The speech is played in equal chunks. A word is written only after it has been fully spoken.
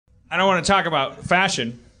I don't want to talk about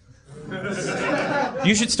fashion.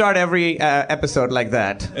 You should start every episode like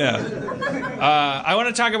that. Yeah. I want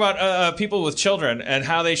to talk about people with children and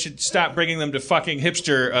how they should stop bringing them to fucking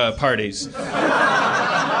hipster parties.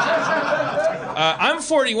 I'm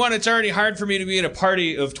 41. It's already hard for me to be at a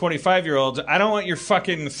party of 25-year-olds. I don't want your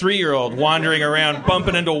fucking 3-year-old wandering around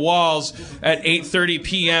bumping into walls at 8:30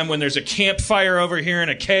 p.m. when there's a campfire over here and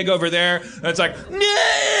a keg over there. And it's like, nah!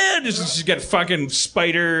 Just get fucking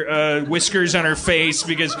spider whiskers on her face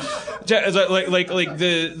because, like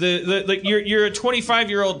you're a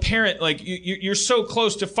 25-year-old parent. Like you're so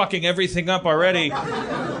close to fucking everything up already,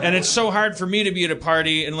 and it's so hard for me to be at a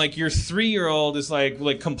party and like your 3-year-old is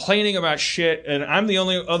like complaining about shit. And I'm the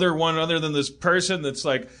only other one other than this person that's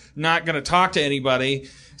like not going to talk to anybody.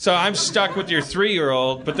 So I'm stuck with your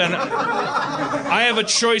 3-year-old. But then I have a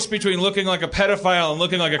choice between looking like a pedophile and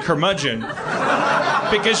looking like a curmudgeon.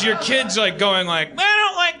 Because your kid's like going like, I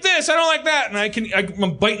don't like this, I don't like that. And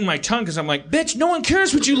I'm biting my tongue because I'm like, bitch, no one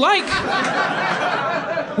cares what you like.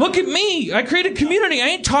 Look at me. I created community. I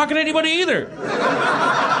ain't talking to anybody either.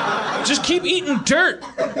 Just keep eating dirt.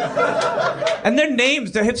 And their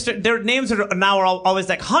names, their names are now always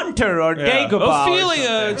like Hunter or Dagobah.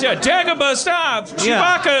 Ophelia, Dagobah, stop.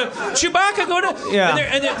 Chewbacca, go to. Yeah.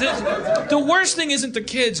 And the worst thing isn't the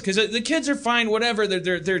kids, because the kids are fine, whatever.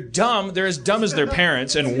 They're dumb. They're as dumb as their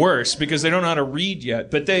parents, and worse because they don't know how to read yet.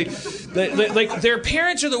 But they like their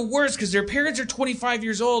parents are the worst because their parents are 25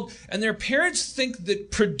 years old, and their parents think that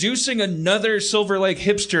producing another Silver Lake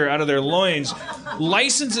hipster out of their loins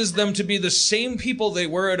licenses them to be the same people they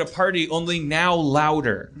were at a party, only now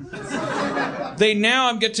louder.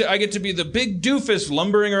 I get to be the big doofus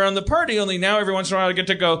lumbering around the party, only now every once in a while I get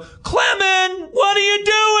to go, Clement, what are you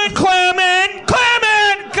doing, Clement?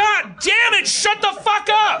 Clement! God damn it, shut the fuck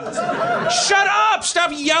up! Shut up!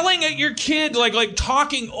 Stop yelling at your kid, like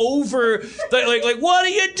talking over, like what are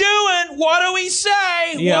you doing? What do we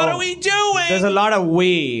say? What are we doing? There's a lot of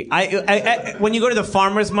we. I when you go to the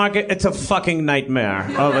farmer's market, it's a fucking nightmare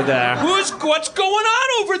over there. What's going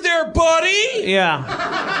on over there, buddy?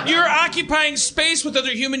 Yeah. You're occupying space with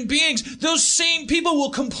other human beings. Those same people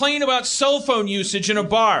will complain about cell phone usage in a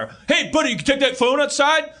bar. Hey, buddy, you can take that phone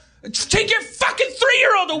outside? Take your fucking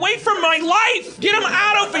 3-year-old away from my life! Get him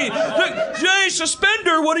out of here! Hey,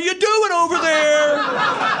 Suspender, what are you doing over there?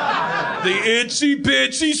 The itsy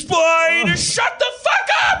bitsy spider! Shut the fuck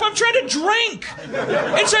up! I'm trying to drink!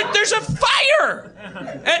 There's a fire!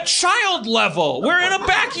 At child level. We're in a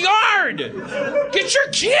backyard. Get your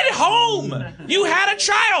kid home. You had a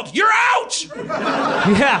child. You're out.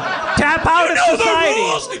 Yeah. Tap out of society. The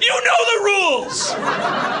rules. You know the rules.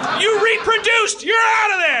 You reproduced. You're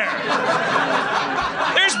out of there.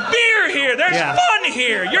 There's beer here. There's fun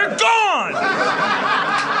here. You're gone.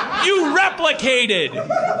 You replicated.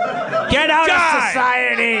 Get out of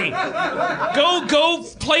society. Go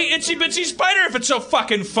play Itsy Bitsy Spider if it's so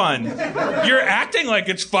fucking fun. You're acting like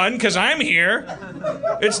it's fun because I'm here.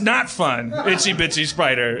 It's not fun, Itsy Bitsy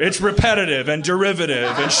Spider. It's repetitive and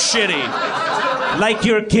derivative and shitty. Like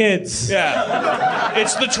your kids. Yeah.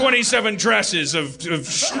 It's the 27 dresses of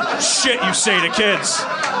shit you say to kids.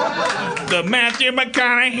 The Matthew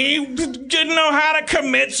McConaughey didn't know how to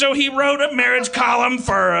commit, so he wrote a marriage column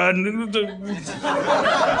for a...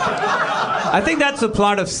 I think that's the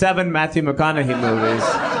plot of 7 Matthew McConaughey movies.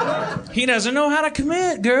 He doesn't know how to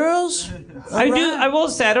commit, girls. I will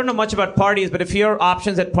say, I don't know much about parties, but if your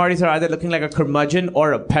options at parties are either looking like a curmudgeon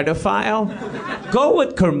or a pedophile, go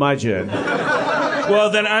with curmudgeon. Well,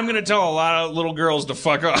 then I'm going to tell a lot of little girls to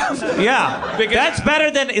fuck off. Yeah. Because that's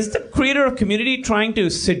better than, is the creator of Community trying to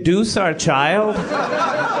seduce our child?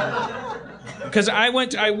 Because I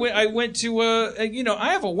went to, I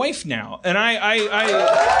have a wife now, and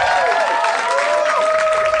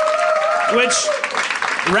which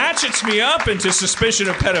ratchets me up into suspicion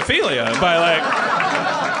of pedophilia by like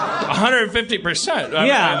 150%.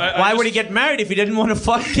 Yeah. Why would he get married if he didn't want to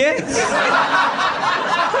fuck kids?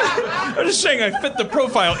 I'm just saying I fit the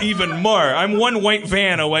profile even more. I'm one white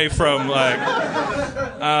van away from like.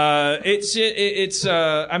 I'm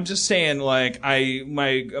just saying like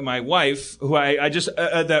my wife, who I just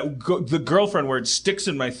the girlfriend word sticks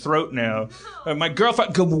in my throat now. My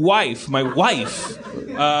wife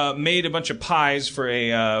made a bunch of pies for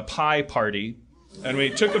a pie party, and we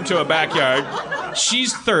took them to a backyard.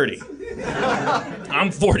 She's 30.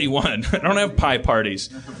 I'm 41. I don't have pie parties.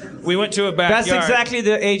 We went to a backyard. That's exactly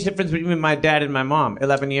the age difference between my dad and my mom.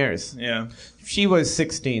 11 years. Yeah. She was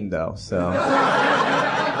 16, though, so...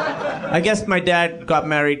 I guess my dad got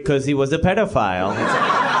married because he was a pedophile.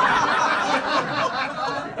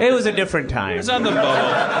 It was a different time. It was on the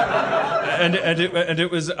bubble. and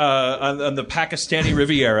it was on the Pakistani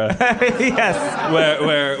Riviera. Yes.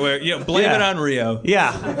 Where blame it on Rio.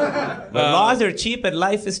 Yeah. The laws are cheap and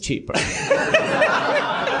life is cheaper.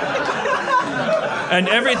 And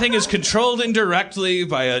everything is controlled indirectly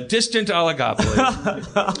by a distant oligopoly.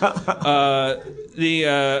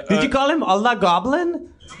 Did you call him Allah Goblin?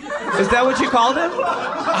 Is that what you called him?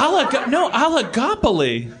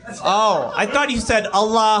 Oligopoly. Oh, I thought you said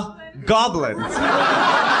Allah Goblin.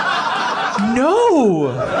 No.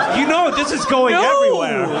 You know this is going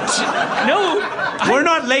everywhere. No. We're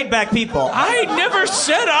not laid-back people. I never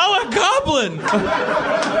said Allah Goblin.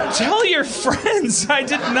 Tell your friends I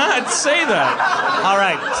did not say that. All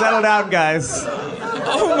right, settle down, guys.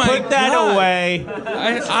 Oh my God. Put that away.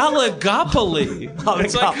 Oligopoly.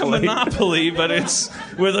 It's like a monopoly, but it's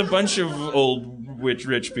with a bunch of old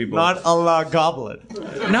rich people. Not Allah Goblin.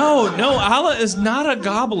 No, Allah is not a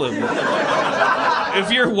goblin. If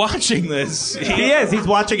you're watching this... He is. He's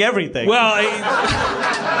watching everything. Well,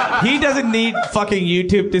 he doesn't need fucking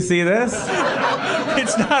YouTube to see this.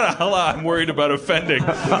 It's not Allah I'm worried about offending.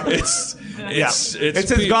 It's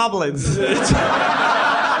his goblins.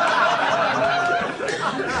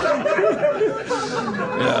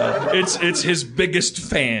 It's his biggest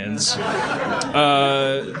fans.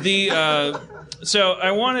 So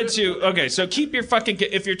I wanted to... Okay, so keep your fucking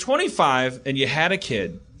kid... If you're 25 and you had a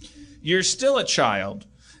kid, you're still a child.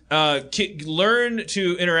 Learn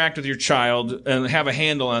to interact with your child and have a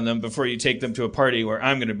handle on them before you take them to a party where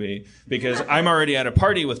I'm going to be. Because I'm already at a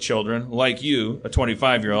party with children, like you, a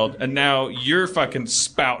 25-year-old, and now you're fucking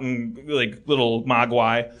spouting like little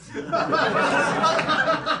mogwai.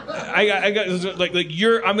 I got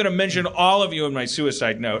you're. I'm going to mention all of you in my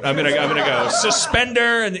suicide note. I'm gonna go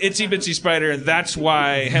Suspender and Itsy Bitsy Spider, and that's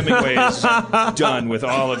why Hemingway is done with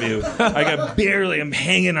all of you. I'm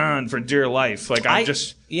hanging on for dear life.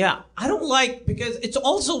 Yeah, I don't like, because it's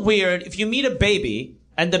also weird if you meet a baby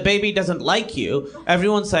and the baby doesn't like you,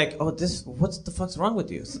 everyone's like, "Oh, what the fuck's wrong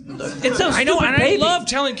with you?" It's so I know, and baby. I love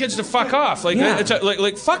telling kids to fuck off. It's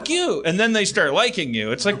like fuck you, and then they start liking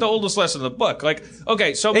you. It's like the oldest lesson in the book. Like,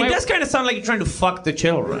 okay, so it does kind of sound like you're trying to fuck the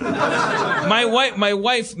children. My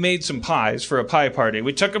wife made some pies for a pie party.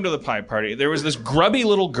 We took them to the pie party. There was this grubby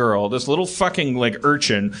little girl, this little fucking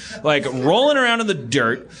urchin, rolling around in the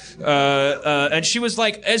dirt, and she was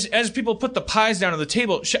like, as people put the pies down on the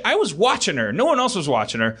table, I was watching her. No one else was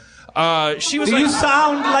watching her. She was You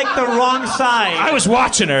sound like the wrong side. I was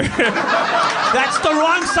watching her. That's the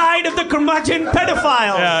wrong side of the curmudgeon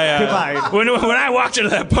pedophile. Yeah. When I walked into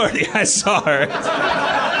that party, I saw her.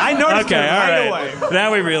 I noticed her right away.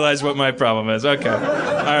 Now we realize what my problem is. Okay. All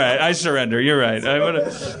right, I surrender. You're right.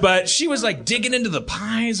 But she was digging into the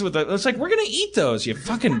pies it's like, we're gonna eat those, you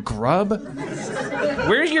fucking grub.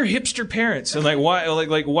 Where's your hipster parents? And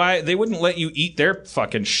why they wouldn't let you eat their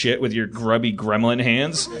fucking shit with your grubby gremlin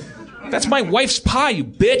hands? That's my wife's pie, you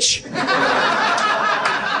bitch.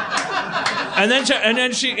 And then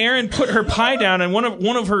Erin put her pie down, and one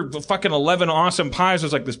of her fucking 11 awesome pies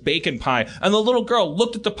was this bacon pie. And the little girl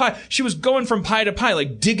looked at the pie. She was going from pie to pie,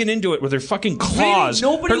 digging into it with her fucking claws.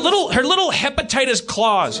 Really? Her little hepatitis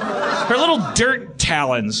claws. Her little dirt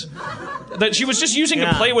talons. That she was just using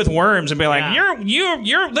to play with worms and be like,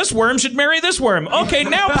 you're this worm should marry this worm. Okay,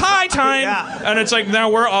 now pie time. And it's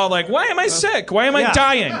now we're all like, why am I sick? Why am I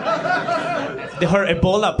dying? Her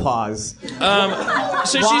Ebola paws.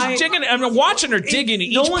 So she's digging. I'm watching her digging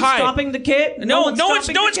each pie. No one's stopping the kid? No one's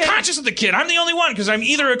conscious of the kid. I'm the only one, because I'm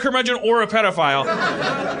either a curmudgeon or a pedophile.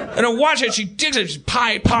 And I watch it. She digs it. She's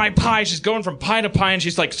pie. She's going from pie to pie, and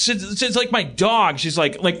she's it's like my dog. She's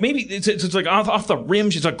maybe it's off the rim.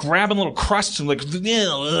 She's grabbing little crusts and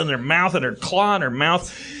in her mouth and her claw in her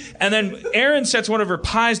mouth. And then Erin sets one of her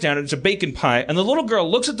pies down, and it's a bacon pie. And the little girl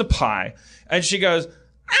looks at the pie, and she goes,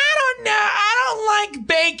 I don't know. I don't like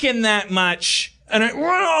bacon that much. And I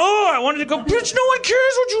wanted to go, bitch, no one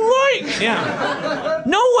cares what you like. Yeah.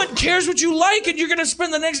 No one cares what you like, and you're going to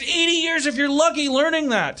spend the next 80 years, if you're lucky, learning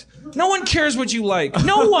that. No one cares what you like.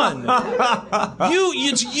 No one.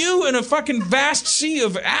 It's you in a fucking vast sea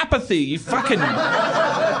of apathy. You fucking...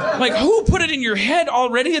 who put it in your head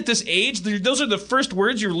already at this age? Those are the first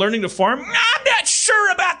words you're learning to form? I'm not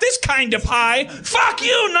sure about this kind of pie. Fuck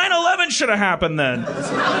you. 9/11 should have happened then.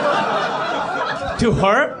 To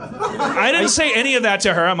her? I didn't say any of that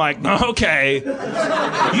to her. I'm like, okay.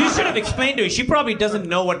 You should have explained to her. She probably doesn't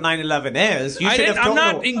know what 9/11 is. I'm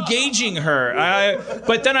not engaging her.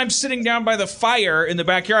 But then I'm sitting down by the fire in the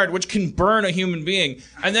backyard, which can burn a human being.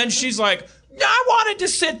 And then she's like, I wanted to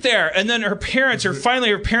sit there. And then her parents come to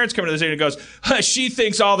the stage and goes, she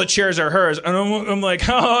thinks all the chairs are hers. And I'm like,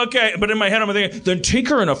 oh, okay. But in my head, I'm thinking, then take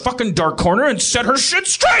her in a fucking dark corner and set her shit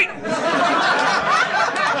straight.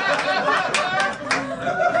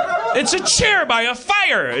 It's a chair by a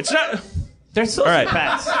fire. It's not. They're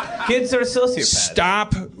sociopaths. Right. Kids are sociopaths.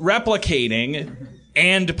 Stop replicating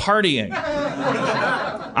and partying.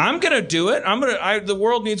 I'm gonna do it. The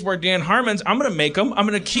world needs more Dan Harmons. I'm gonna make them. I'm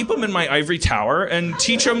gonna keep them in my ivory tower and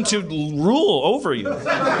teach them to rule over you.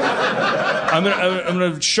 I'm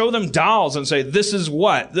gonna show them dolls and say, this is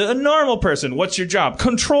what? A normal person, what's your job?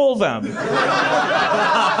 Control them.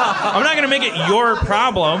 I'm not gonna make it your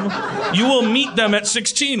problem. You will meet them at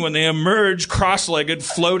 16 when they emerge cross-legged,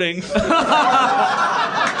 floating.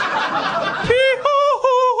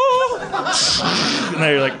 And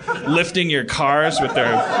they're like lifting your cars with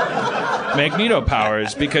their magneto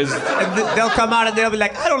powers because they'll come out and they'll be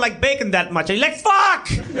like, I don't like bacon that much. And you're like, fuck!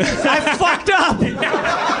 I fucked up!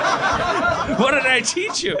 What did I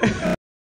teach you?